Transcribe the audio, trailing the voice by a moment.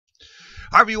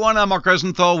Hi everyone, I'm Mark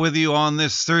Rosenthal with you on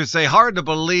this Thursday. Hard to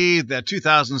believe that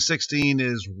 2016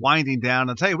 is winding down.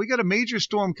 I'll tell you, we got a major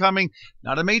storm coming,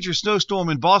 not a major snowstorm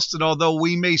in Boston, although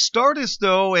we may start as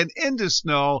snow and end as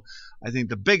snow. I think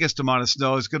the biggest amount of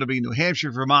snow is going to be New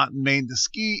Hampshire, Vermont, and Maine. The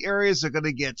ski areas are going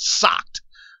to get socked.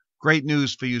 Great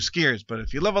news for you skiers, but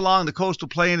if you live along the coastal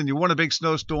plain and you want a big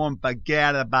snowstorm,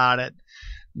 forget about it.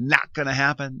 Not going to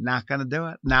happen. Not going to do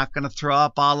it. Not going to throw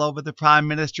up all over the Prime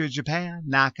Minister of Japan.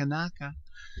 Naka naka.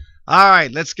 All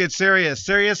right, let's get serious.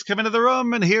 Serious, come into the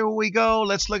room, and here we go.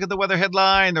 Let's look at the weather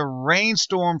headline. A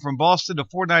rainstorm from Boston to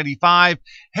 495.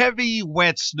 Heavy,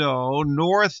 wet snow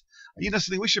north. You know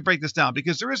something, we should break this down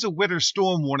because there is a winter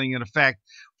storm warning in effect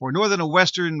for northern and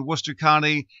western Worcester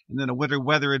County, and then a winter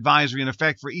weather advisory in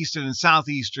effect for eastern and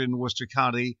southeastern Worcester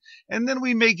County. And then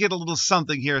we may get a little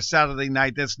something here Saturday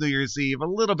night. That's New Year's Eve. A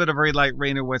little bit of very light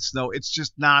rain or wet snow. It's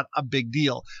just not a big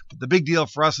deal. But the big deal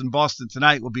for us in Boston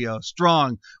tonight will be a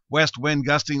strong west wind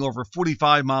gusting over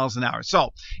 45 miles an hour.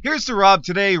 So here's the rub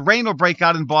today. Rain will break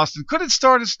out in Boston. Could it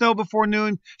start as snow before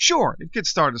noon? Sure, it could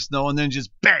start as snow and then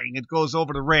just bang, it goes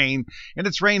over to rain. And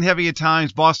it's rain heavy at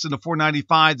times. Boston to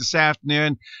 495 this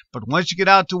afternoon. But once you get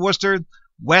out to Worcester,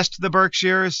 west of the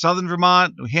Berkshires, southern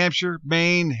Vermont, New Hampshire,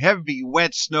 Maine, heavy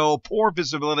wet snow, poor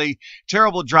visibility,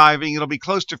 terrible driving. It'll be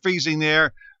close to freezing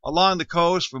there. Along the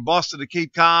coast from Boston to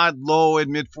Cape Cod, low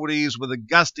and mid-40s with a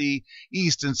gusty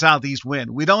east and southeast wind.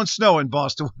 We don't snow in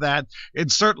Boston with that,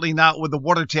 and certainly not with the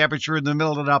water temperature in the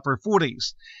middle of the upper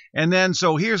 40s. And then,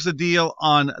 so here's the deal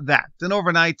on that. Then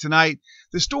overnight tonight,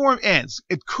 the storm ends.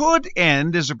 It could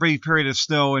end as a brief period of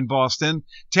snow in Boston.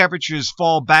 Temperatures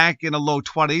fall back in the low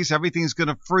 20s. Everything's going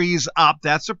to freeze up.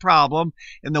 That's a problem.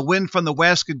 And the wind from the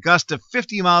west could gust to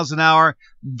 50 miles an hour.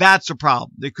 That's a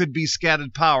problem. There could be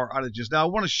scattered power outages. Now, I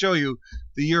want to show you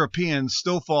the European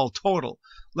snowfall total.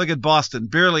 Look at Boston,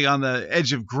 barely on the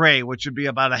edge of gray, which would be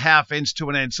about a half inch to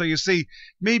an inch. So you see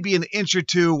maybe an inch or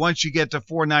two once you get to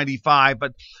 495.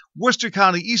 But Worcester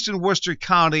County, eastern Worcester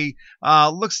County,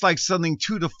 looks like something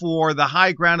 2 to 4. The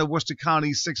high ground of Worcester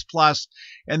County, 6+,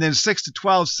 and then 6 to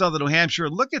 12 southern New Hampshire.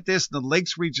 Look at this in the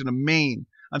Lakes region of Maine.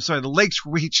 I'm sorry, the Lakes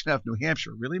region of New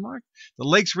Hampshire. Really, Mark? The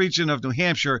Lakes region of New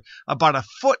Hampshire, about 1.5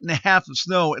 feet of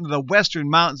snow into the western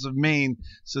mountains of Maine.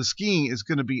 So skiing is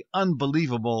going to be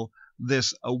unbelievable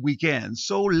this weekend.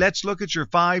 So let's look at your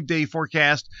 5-day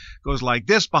forecast. Goes like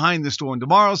this. Behind the storm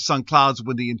tomorrow, sun clouds,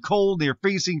 windy and cold, near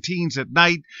freezing, teens at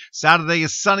night. Saturday, a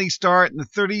sunny start in the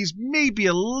 30s, maybe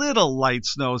a little light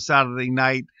snow Saturday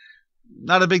night.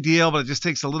 Not a big deal, but it just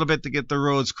takes a little bit to get the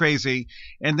roads crazy.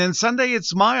 And then Sunday,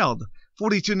 it's mild.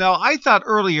 42. Now, I thought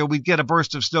earlier we'd get a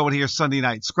burst of snow in here Sunday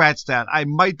night. Scratch that. I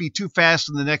might be too fast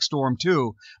in the next storm,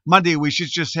 too. Monday, we should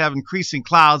just have increasing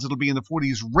clouds. It'll be in the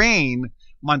 40s. Rain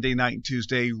Monday night and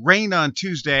Tuesday. Rain on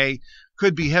Tuesday.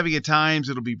 Could be heavy at times.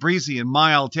 It'll be breezy and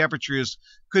mild. Temperatures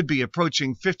could be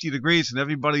approaching 50 degrees. And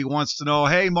everybody wants to know,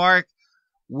 hey, Mark,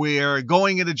 we're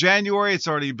going into January. It's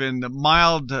already been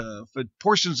mild for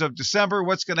portions of December.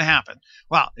 What's going to happen?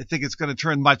 Well, I think it's going to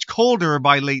turn much colder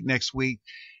by late next week.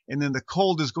 And then the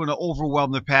cold is going to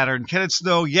overwhelm the pattern. Can it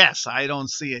snow? Yes. I don't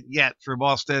see it yet for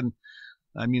Boston.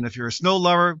 I mean, if you're a snow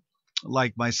lover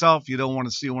like myself, you don't want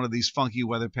to see one of these funky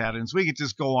weather patterns. We could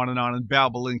just go on and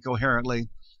babble incoherently,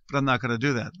 but I'm not going to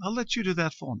do that. I'll let you do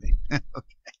that for me. Okay.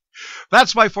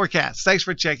 That's my forecast. Thanks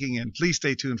for checking in. Please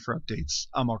stay tuned for updates.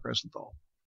 I'm Mark Rosenthal.